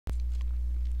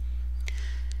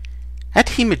At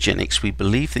HemoGenix, we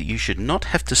believe that you should not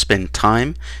have to spend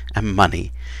time and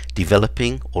money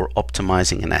developing or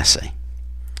optimizing an assay.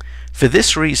 For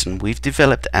this reason, we've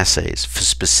developed assays for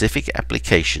specific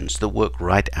applications that work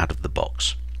right out of the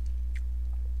box.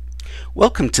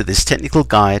 Welcome to this technical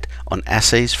guide on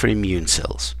assays for immune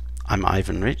cells. I'm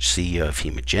Ivan Rich, CEO of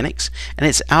HemoGenix, and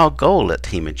it's our goal at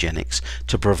HemoGenix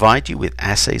to provide you with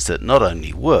assays that not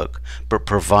only work, but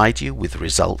provide you with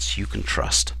results you can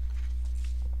trust.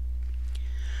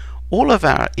 All of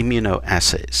our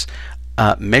immunoassays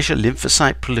measure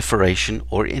lymphocyte proliferation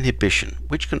or inhibition,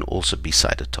 which can also be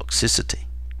cytotoxicity.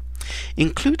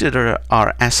 Included are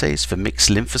our assays for mixed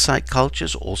lymphocyte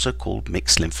cultures, also called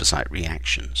mixed lymphocyte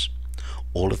reactions.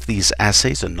 All of these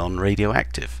assays are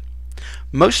non-radioactive.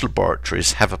 Most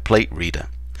laboratories have a plate reader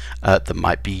that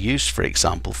might be used, for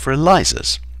example, for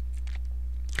ELISAs.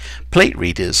 Plate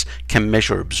readers can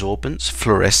measure absorbance,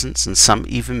 fluorescence, and some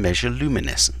even measure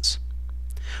luminescence.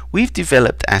 We've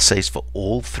developed assays for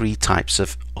all three types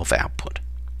of output.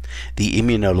 The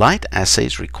ImmunoLight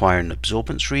assays require an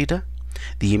absorbance reader,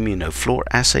 the ImmunoFluor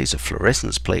assays a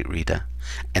fluorescence plate reader,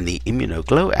 and the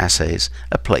ImmunoGlo assays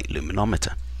a plate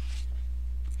luminometer.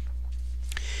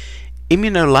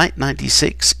 ImmunoLight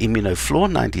 96, ImmunoFluor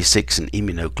 96, and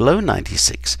ImmunoGlo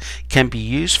 96 can be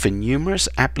used for numerous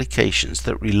applications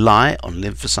that rely on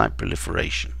lymphocyte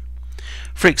proliferation.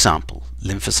 For example,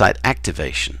 lymphocyte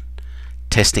activation,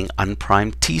 testing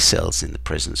unprimed T cells in the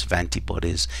presence of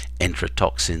antibodies,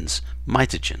 enterotoxins,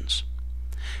 mitogens,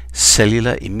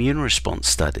 cellular immune response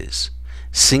studies,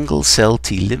 single-cell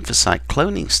T lymphocyte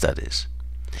cloning studies,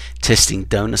 testing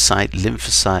donor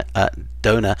lymphocyte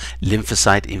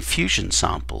infusion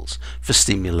samples for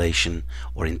stimulation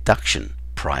or induction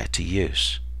prior to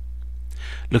use,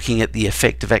 looking at the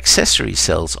effect of accessory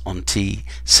cells on T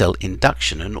cell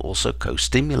induction and also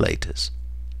co-stimulators,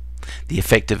 the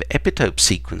effect of epitope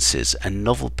sequences and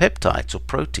novel peptides or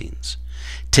proteins,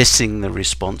 testing the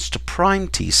response to prime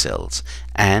T cells,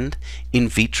 and in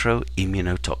vitro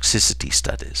immunotoxicity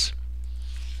studies.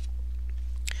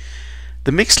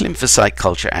 The mixed lymphocyte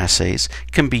culture assays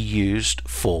can be used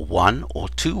for one- or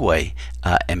two-way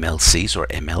MLCs or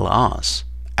MLRs,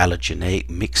 allogeneic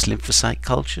mixed lymphocyte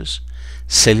cultures,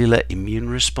 cellular immune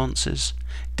responses,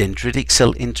 dendritic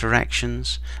cell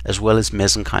interactions, as well as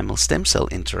mesenchymal stem cell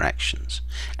interactions,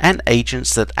 and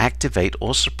agents that activate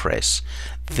or suppress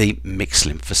the mixed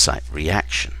lymphocyte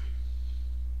reaction.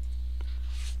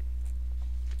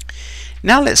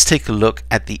 Now let's take a look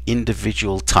at the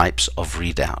individual types of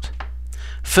readout.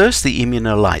 First, the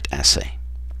ImmunoLight assay.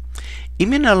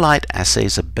 ImmunoLight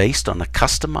assays are based on a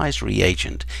customized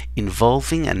reagent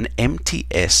involving an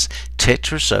MTS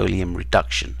tetrasolium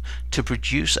reduction to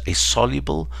produce a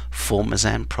soluble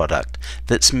formazan product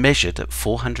that's measured at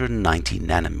 490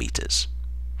 nanometers.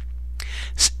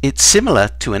 It's similar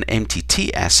to an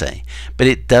MTT assay, but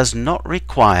it does not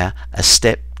require a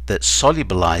step that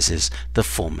solubilizes the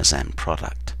formazan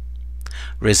product.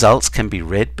 Results can be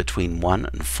read between 1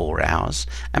 and 4 hours,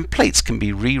 and plates can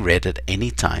be reread at any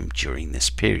time during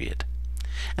this period.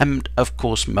 And of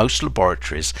course, most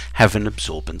laboratories have an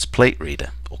absorbance plate reader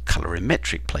or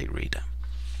colorimetric plate reader.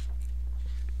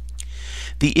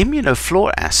 The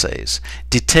ImmunoFluor assays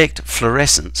detect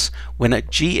fluorescence when a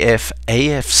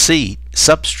GF-AFC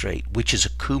substrate, which is a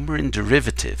coumarin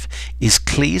derivative, is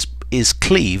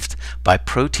cleaved by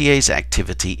protease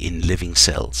activity in living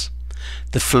cells.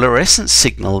 The fluorescence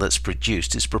signal that's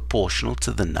produced is proportional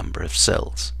to the number of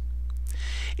cells.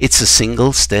 It's a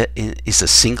single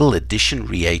addition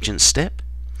reagent step.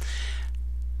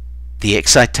 The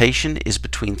excitation is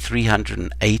between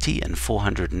 380 and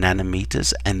 400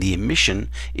 nanometers, and the emission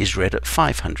is read at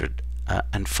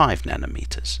 505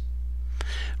 nanometers.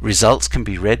 Results can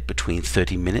be read between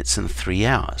 30 minutes and 3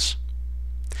 hours.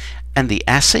 And the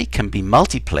assay can be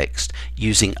multiplexed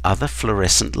using other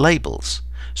fluorescent labels,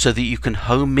 so that you can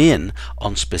home in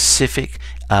on specific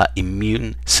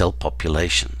immune cell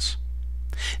populations.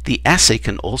 The assay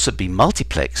can also be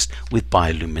multiplexed with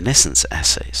bioluminescence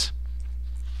assays.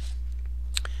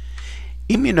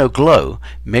 ImmunoGlo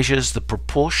measures the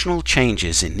proportional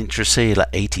changes in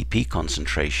intracellular ATP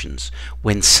concentrations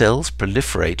when cells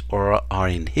proliferate or are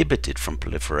inhibited from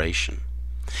proliferation.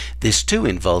 This too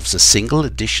involves a single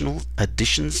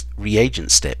additions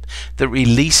reagent step that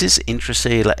releases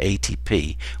intracellular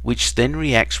ATP, which then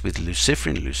reacts with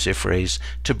luciferin luciferase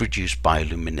to produce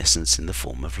bioluminescence in the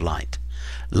form of light.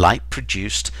 The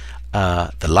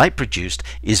light produced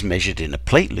is measured in a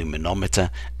plate luminometer,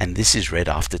 and this is read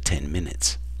after 10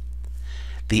 minutes.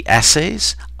 The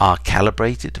assays are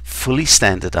calibrated, fully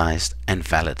standardized, and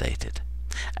validated.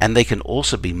 and they can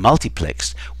also be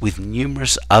multiplexed with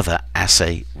numerous other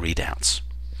assay readouts.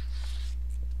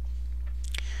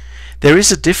 There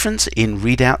is a difference in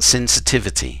readout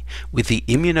sensitivity, with the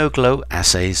ImmunoGlo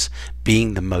assays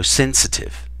being the most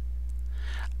sensitive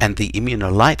and the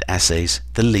ImmunoLight assays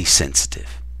the least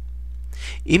sensitive.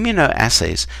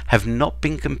 ImmunoAssays have not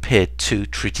been compared to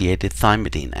tritiated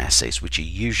thymidine assays, which are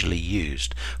usually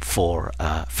used for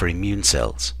immune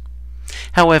cells.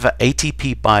 However,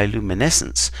 ATP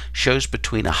bioluminescence shows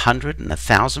between 100 and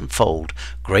 1,000-fold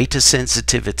greater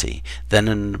sensitivity than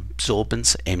an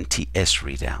absorbance MTS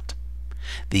readout.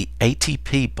 The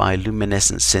ATP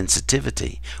bioluminescence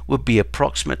sensitivity would be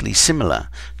approximately similar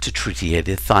to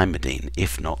tritiated thymidine,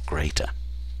 if not greater.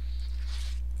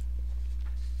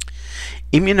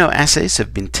 ImmunoAssays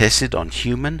have been tested on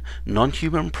human,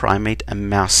 non-human primate and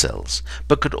mouse cells,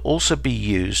 but could also be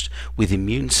used with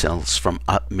immune cells from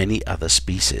many other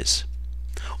species.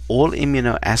 All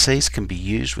ImmunoAssays can be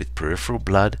used with peripheral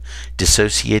blood,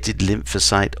 dissociated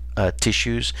lymphocyte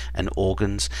tissues and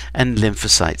organs, and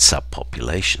lymphocyte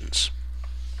subpopulations.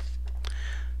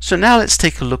 So now let's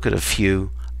take a look at a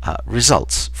few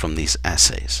results from these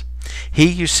assays. Here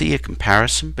you see a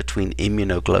comparison between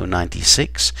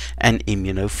ImmunoGlo-96 and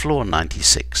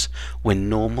ImmunoFluor-96 when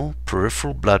normal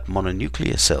peripheral blood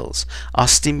mononuclear cells are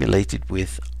stimulated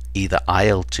with either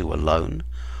IL-2 alone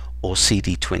or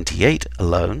CD28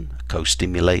 alone,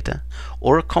 co-stimulator,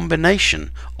 or a combination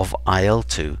of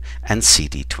IL-2 and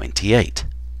CD28.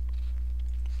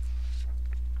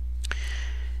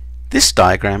 This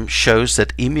diagram shows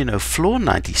that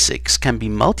ImmunoFluor-96 can be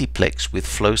multiplexed with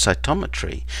flow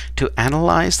cytometry to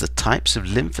analyze the types of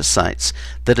lymphocytes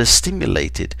that are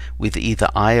stimulated with either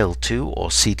IL-2 or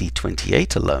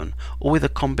CD28 alone, or with a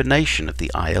combination of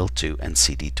the IL-2 and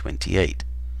CD28.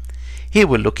 Here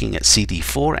we're looking at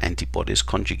CD4 antibodies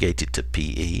conjugated to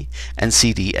PE and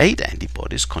CD8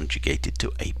 antibodies conjugated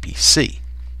to APC.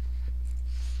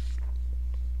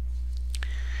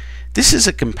 This is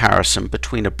a comparison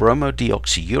between a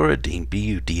bromodioxyuridine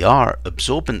BudR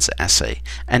absorbance assay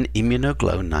and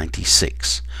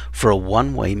ImmunoGlo-96 for a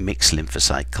one-way mixed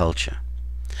lymphocyte culture.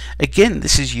 Again,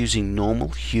 this is using normal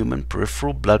human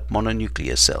peripheral blood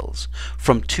mononuclear cells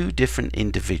from two different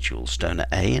individuals, donor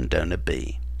A and donor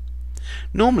B.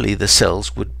 Normally the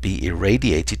cells would be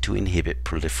irradiated to inhibit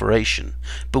proliferation,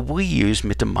 but we use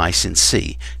mitomycin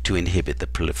C to inhibit the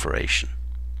proliferation.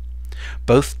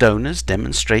 Both donors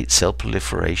demonstrate cell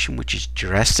proliferation, which is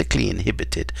drastically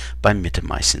inhibited by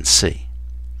mitomycin C.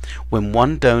 When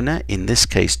one donor, in this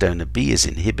case donor B, is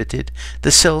inhibited,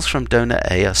 the cells from donor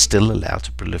A are still allowed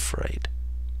to proliferate.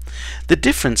 The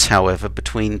difference, however,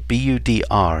 between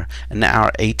BudR and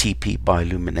our ATP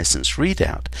bioluminescence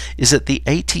readout is that the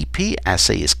ATP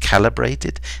assay is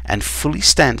calibrated and fully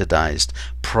standardized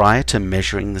prior to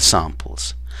measuring the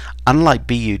samples. Unlike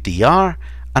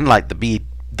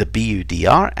the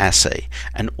BudR assay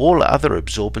and all other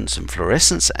absorbance and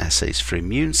fluorescence assays for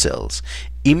immune cells,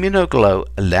 ImmunoGlo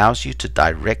allows you to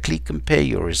directly compare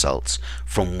your results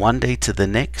from one day to the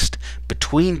next,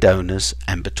 between donors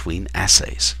and between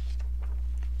assays.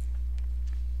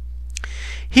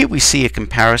 Here we see a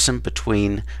comparison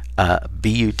between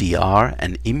BudR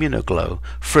and ImmunoGlo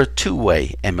for a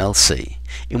two-way MLC,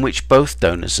 in which both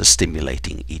donors are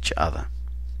stimulating each other.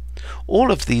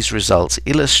 All of these results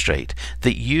illustrate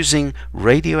that using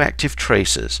radioactive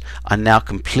tracers are now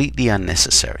completely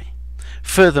unnecessary.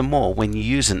 Furthermore, when you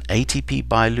use an ATP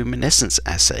bioluminescence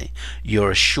assay,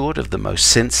 you're assured of the most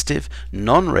sensitive,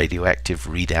 non-radioactive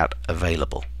readout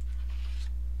available.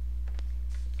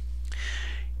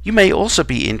 You may also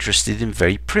be interested in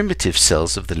very primitive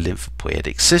cells of the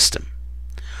lymphopoietic system.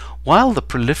 While the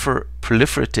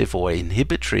proliferative or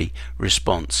inhibitory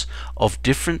response of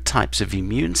different types of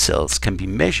immune cells can be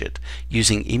measured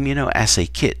using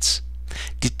immunoassay kits,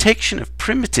 detection of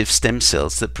primitive stem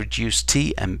cells that produce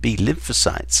T and B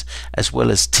lymphocytes, as well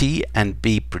as T and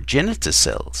B progenitor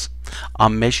cells,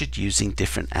 are measured using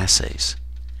different assays.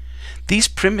 These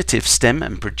primitive stem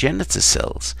and progenitor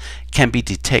cells can be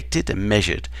detected and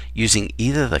measured using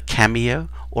either the Cameo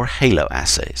or Halo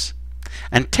assays,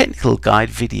 and technical guide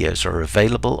videos are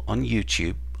available on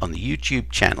YouTube, on the YouTube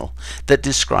channel, that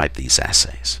describe these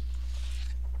assays.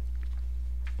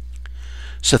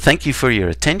 So thank you for your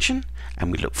attention,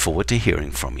 and we look forward to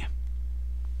hearing from you.